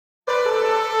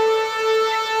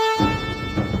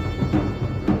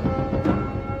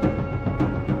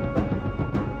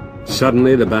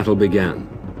Suddenly the battle began.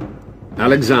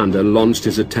 Alexander launched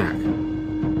his attack.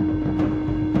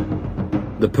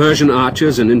 The Persian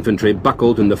archers and infantry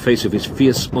buckled in the face of his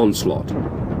fierce onslaught.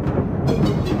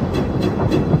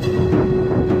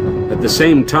 At the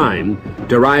same time,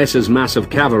 Darius's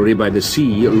massive cavalry by the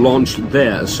sea launched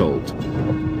their assault.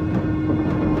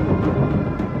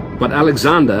 But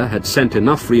Alexander had sent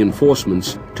enough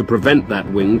reinforcements to prevent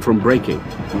that wing from breaking.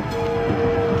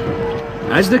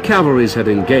 As the cavalries had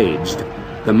engaged,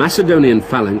 the Macedonian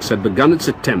phalanx had begun its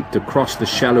attempt to cross the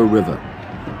shallow river.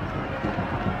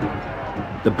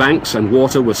 The banks and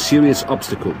water were serious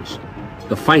obstacles.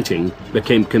 The fighting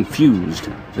became confused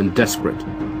and desperate.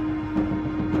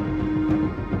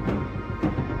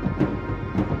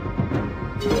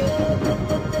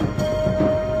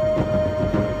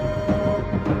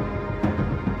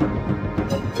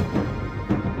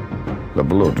 The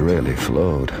blood really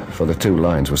flowed, for the two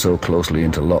lines were so closely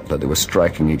interlocked that they were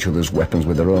striking each other's weapons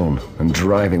with their own and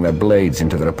driving their blades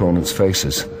into their opponents'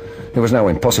 faces. It was now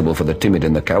impossible for the timid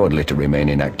and the cowardly to remain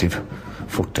inactive.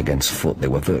 Foot against foot, they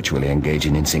were virtually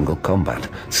engaging in single combat,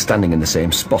 standing in the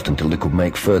same spot until they could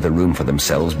make further room for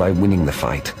themselves by winning the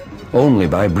fight. Only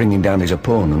by bringing down his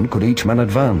opponent could each man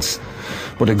advance.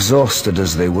 But exhausted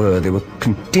as they were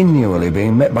continually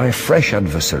being met by a fresh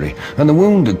adversary, and the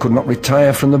wounded could not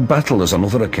retire from the battle as on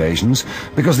other occasions,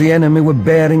 because the enemy were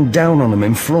bearing down on them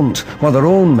in front, while their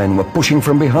own men were pushing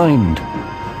from behind.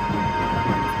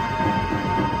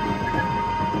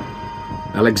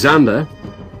 Alexander,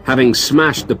 having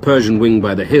smashed the Persian wing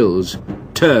by the hills,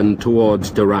 turned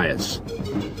towards Darius.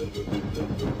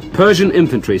 Persian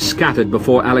infantry scattered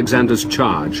before Alexander's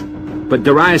charge, but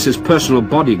Darius's personal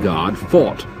bodyguard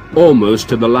fought almost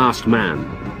to the last man.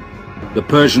 The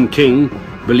Persian king,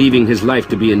 believing his life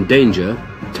to be in danger,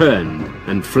 turned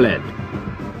and fled.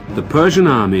 The Persian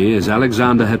army, as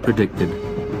Alexander had predicted,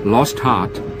 lost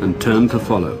heart and turned to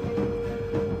follow.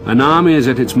 An army is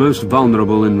at its most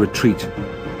vulnerable in retreat,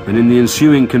 and in the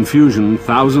ensuing confusion,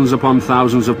 thousands upon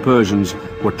thousands of Persians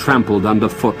were trampled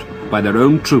underfoot by their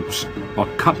own troops or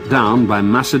cut down by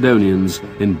Macedonians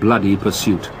in bloody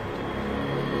pursuit.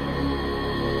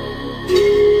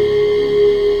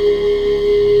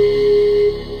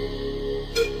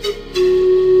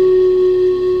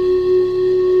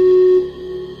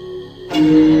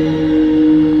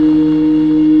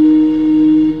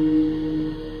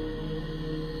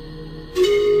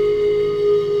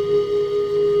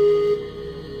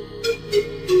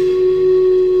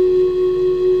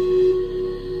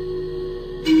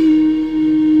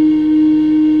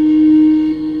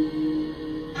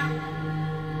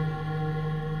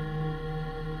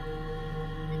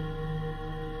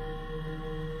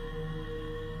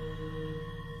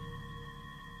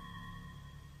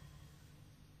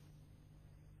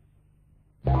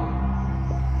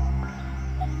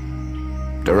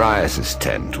 Darius's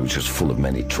tent, which was full of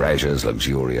many treasures,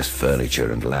 luxurious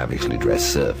furniture, and lavishly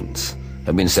dressed servants,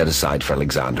 had been set aside for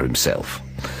Alexander himself.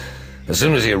 As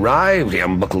soon as he arrived, he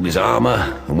unbuckled his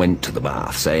armor and went to the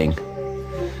bath, saying,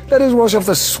 "Let us wash off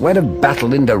the sweat of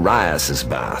battle in Darius's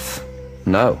bath."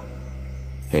 "No,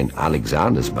 in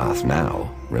Alexander's bath now,"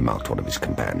 remarked one of his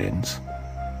companions.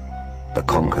 "The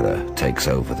conqueror takes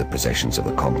over the possessions of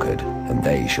the conquered, and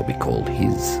they shall be called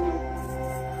his."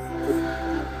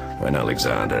 When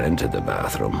Alexander entered the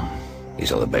bathroom, he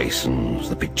saw the basins,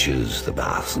 the pitchers, the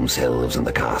baths themselves, and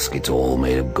the caskets all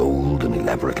made of gold and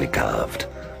elaborately carved,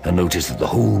 and noticed that the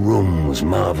whole room was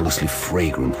marvelously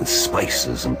fragrant with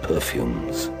spices and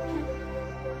perfumes.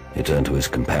 He turned to his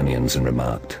companions and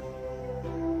remarked,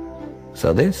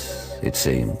 "So this, it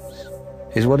seems,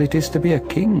 is what it is to be a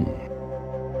king."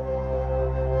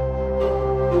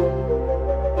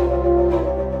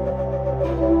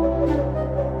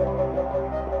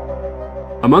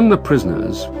 Among the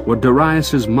prisoners were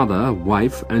Darius's mother,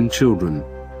 wife, and children.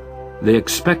 They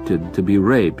expected to be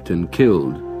raped and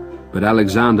killed, but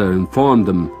Alexander informed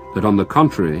them that on the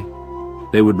contrary,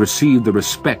 they would receive the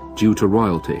respect due to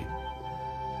royalty.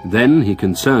 Then he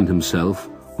concerned himself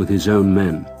with his own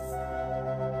men.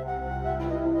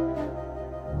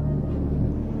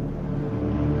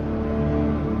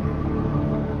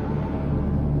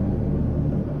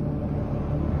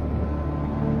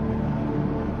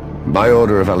 By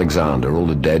order of Alexander, all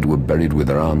the dead were buried with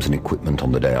their arms and equipment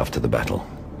on the day after the battle,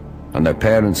 and their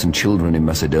parents and children in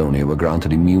Macedonia were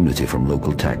granted immunity from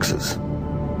local taxes.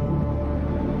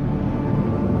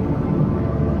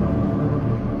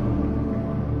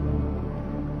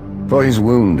 For his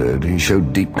wounded, he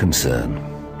showed deep concern.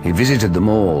 He visited them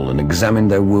all and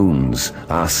examined their wounds,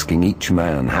 asking each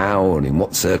man how and in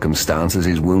what circumstances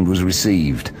his wound was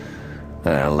received.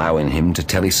 allowing him to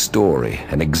tell his story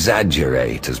and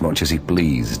exaggerate as much as he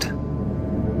pleased.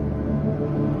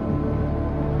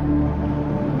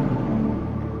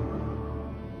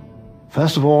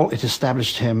 First of all, it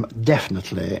established him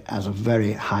definitely as a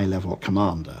very high-level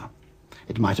commander.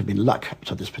 It might have been luck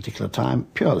to this particular time,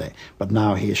 purely, but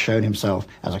now he has shown himself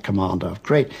as a commander of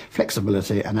great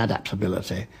flexibility and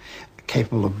adaptability,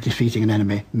 capable of defeating an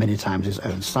enemy many times his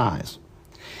own size.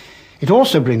 It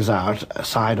also brings out a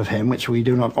side of him which we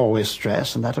do not always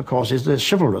stress, and that, of course, is the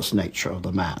chivalrous nature of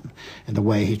the man, in the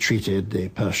way he treated the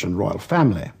Persian royal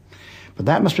family. But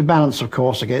that must be balanced, of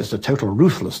course, against the total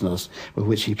ruthlessness with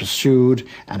which he pursued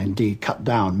and indeed cut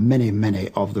down many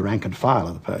of the rank and file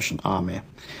of the Persian army.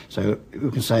 So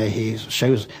you can say he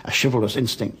shows a chivalrous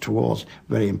instinct towards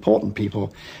very important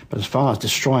people, but as far as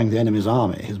destroying the enemy's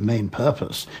army, his main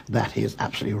purpose, that he is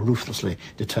absolutely ruthlessly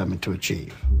determined to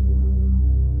achieve.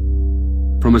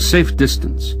 From a safe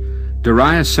distance,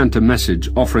 Darius sent a message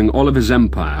offering all of his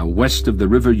empire west of the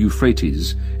river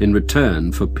Euphrates in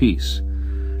return for peace.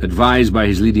 Advised by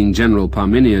his leading general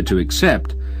Parmenio to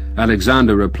accept,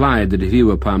 Alexander replied that if he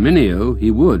were Parmenio, he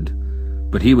would,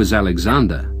 but he was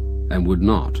Alexander and would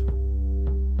not.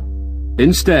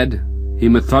 Instead, he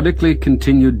methodically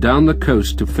continued down the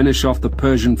coast to finish off the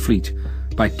Persian fleet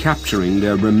by capturing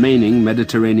their remaining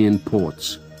Mediterranean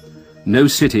ports. No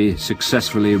city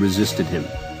successfully resisted him.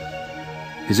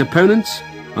 His opponents,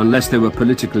 unless they were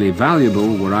politically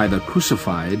valuable, were either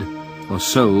crucified or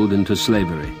sold into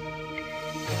slavery.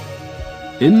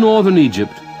 In northern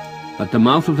Egypt, at the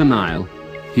mouth of the Nile,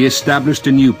 he established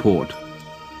a new port,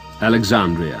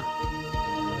 Alexandria.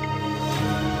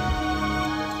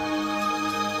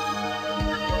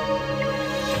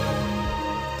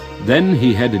 Then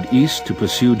he headed east to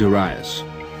pursue Darius.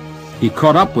 He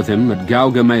caught up with him at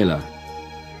Gaugamela.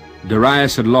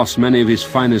 Darius had lost many of his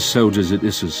finest soldiers at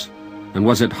Issus, and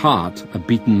was at heart a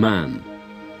beaten man.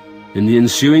 In the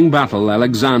ensuing battle,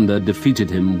 Alexander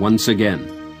defeated him once again.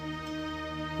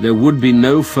 There would be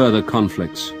no further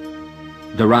conflicts.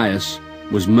 Darius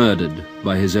was murdered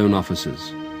by his own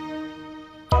officers.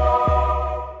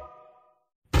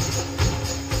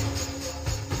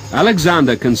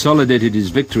 Alexander consolidated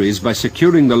his victories by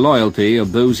securing the loyalty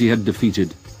of those he had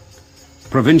defeated.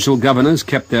 Provincial governors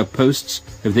kept their posts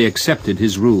if they accepted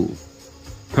his rule.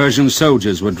 Persian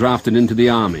soldiers were drafted into the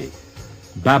army.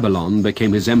 Babylon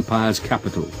became his empire's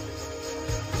capital.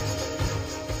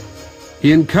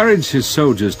 He encouraged his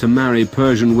soldiers to marry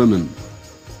Persian women.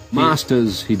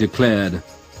 Masters, he declared,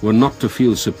 were not to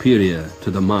feel superior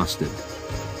to the mastered.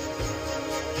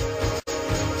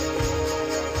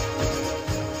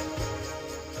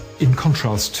 In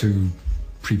contrast to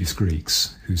previous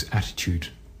Greeks, whose attitude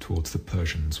towards the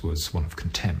Persians was one of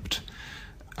contempt,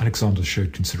 Alexander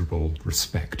showed considerable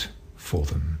respect for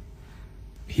them.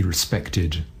 He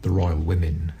respected the royal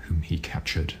women whom he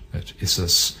captured at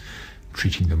Issus,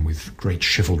 treating them with great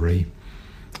chivalry,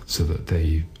 so that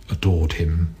they adored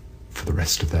him for the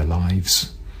rest of their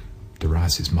lives.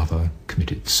 Darius's mother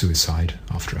committed suicide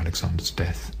after Alexander's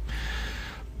death.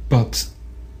 But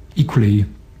equally,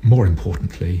 more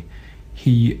importantly,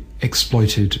 he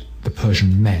exploited the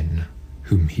Persian men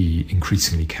whom he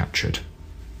increasingly captured.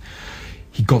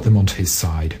 He got them onto his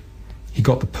side. He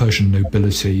got the Persian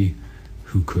nobility,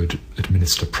 who could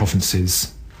administer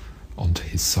provinces, onto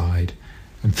his side.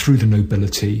 And through the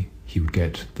nobility, he would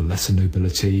get the lesser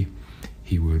nobility,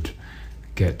 he would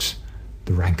get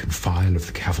the rank and file of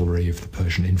the cavalry, of the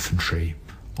Persian infantry,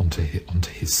 onto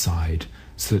his side,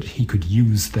 so that he could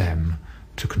use them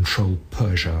to control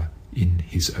Persia in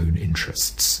his own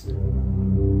interests.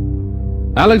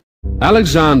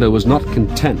 Alexander was not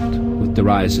content with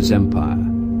Darius's empire.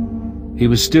 He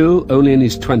was still only in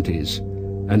his 20s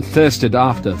and thirsted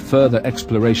after further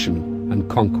exploration and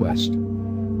conquest.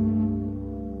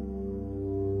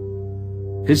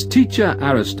 His teacher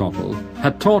Aristotle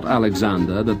had taught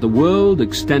Alexander that the world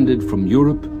extended from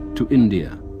Europe to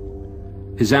India.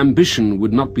 His ambition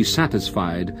would not be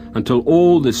satisfied until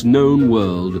all this known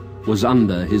world was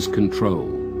under his control.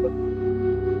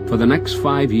 For the next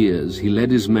 5 years he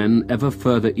led his men ever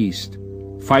further east,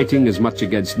 fighting as much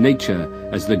against nature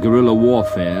as the guerrilla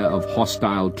warfare of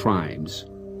hostile tribes.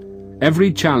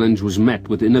 Every challenge was met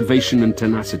with innovation and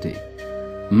tenacity.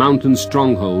 Mountain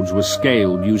strongholds were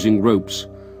scaled using ropes.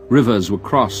 Rivers were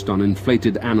crossed on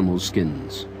inflated animal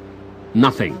skins.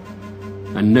 Nothing,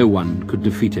 and no one could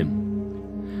defeat him.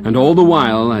 And all the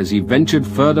while, as he ventured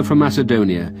further from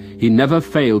Macedonia, he never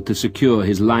failed to secure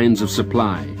his lines of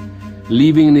supply,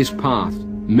 leaving in his path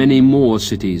many more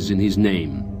cities in his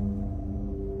name.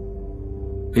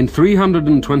 In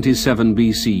 327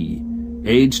 BC,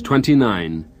 aged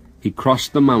 29, he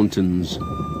crossed the mountains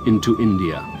into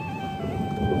India.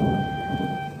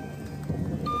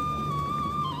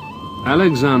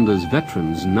 Alexander's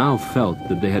veterans now felt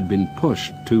that they had been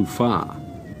pushed too far.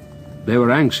 They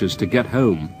were anxious to get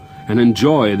home and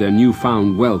enjoy their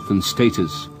newfound wealth and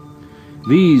status.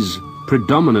 These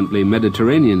predominantly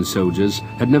Mediterranean soldiers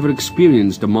had never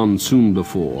experienced a monsoon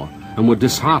before and were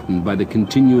disheartened by the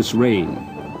continuous rain.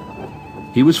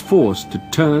 He was forced to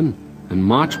turn and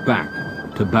march back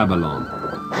to Babylon.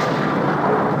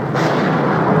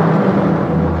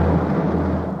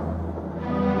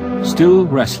 Still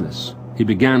restless, he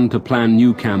began to plan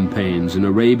new campaigns in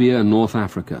Arabia and North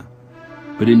Africa.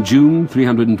 But in June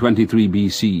 323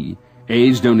 BC,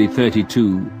 aged only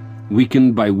 32,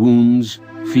 weakened by wounds,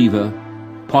 fever,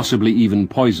 possibly even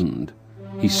poisoned,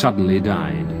 he suddenly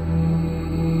died.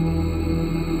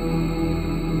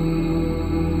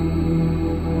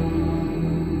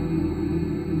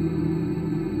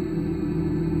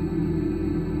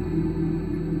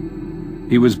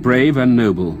 He was brave and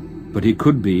noble, but he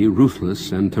could be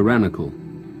ruthless and tyrannical.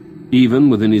 Even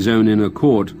within his own inner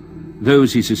court,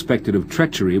 those he suspected of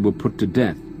treachery were put to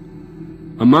death.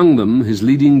 Among them his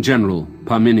leading general,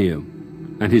 Parmenio,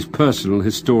 and his personal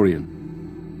historian.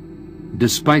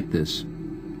 Despite this,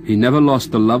 he never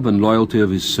lost the love and loyalty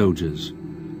of his soldiers.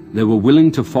 They were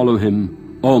willing to follow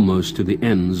him almost to the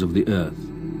ends of the earth.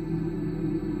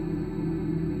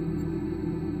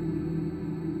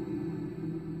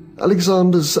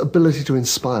 Alexander's ability to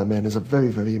inspire men is a very,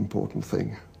 very important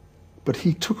thing. But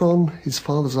he took on his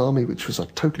father's army, which was a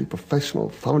totally professional,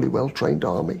 thoroughly well-trained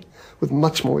army, with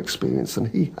much more experience than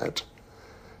he had.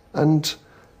 And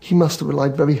he must have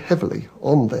relied very heavily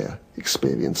on their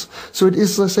experience. So it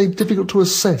is, as I say, difficult to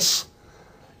assess.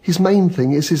 His main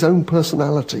thing is his own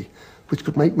personality, which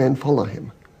could make men follow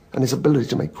him, and his ability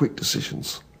to make quick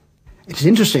decisions. It's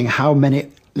interesting how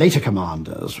many later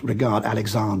commanders regard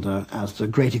Alexander as the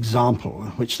great example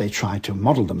in which they try to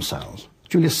model themselves.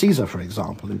 Julius Caesar, for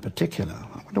example, in particular.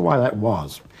 I wonder why that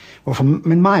was. Well,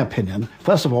 in my opinion,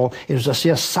 first of all, it was the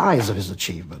sheer size of his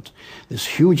achievement. This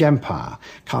huge empire,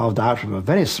 carved out from a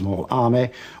very small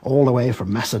army, all the way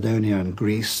from Macedonia and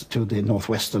Greece to the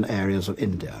northwestern areas of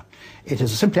India. It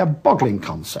is simply a boggling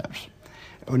concept.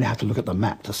 You only have to look at the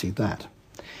map to see that.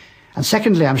 And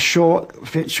secondly, I'm sure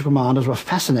future commanders were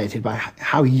fascinated by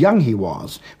how young he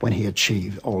was when he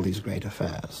achieved all these great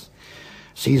affairs.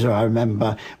 Caesar, I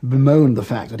remember, bemoaned the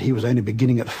fact that he was only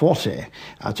beginning at 40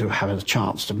 to have a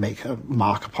chance to make a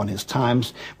mark upon his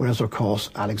times, whereas, of course,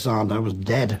 Alexander was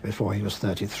dead before he was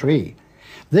 33.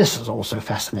 This has also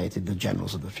fascinated the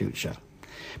generals of the future.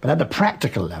 But at the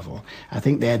practical level, I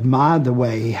think they admired the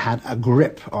way he had a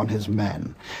grip on his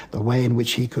men, the way in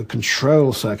which he could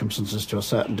control circumstances to a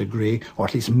certain degree, or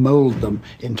at least mold them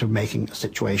into making a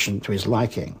situation to his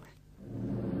liking.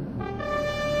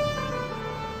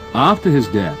 After his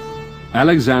death,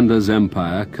 Alexander's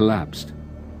empire collapsed,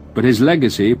 but his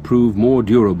legacy proved more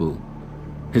durable.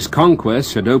 His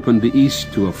conquests had opened the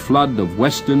East to a flood of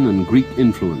Western and Greek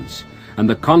influence, and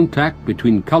the contact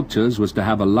between cultures was to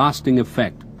have a lasting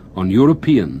effect on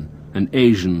European and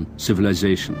Asian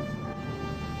civilization.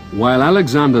 While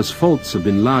Alexander's faults have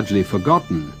been largely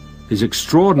forgotten, his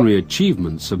extraordinary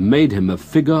achievements have made him a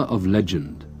figure of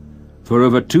legend. For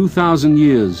over 2,000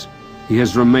 years, he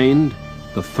has remained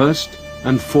the first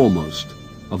and foremost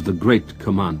of the great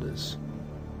commanders.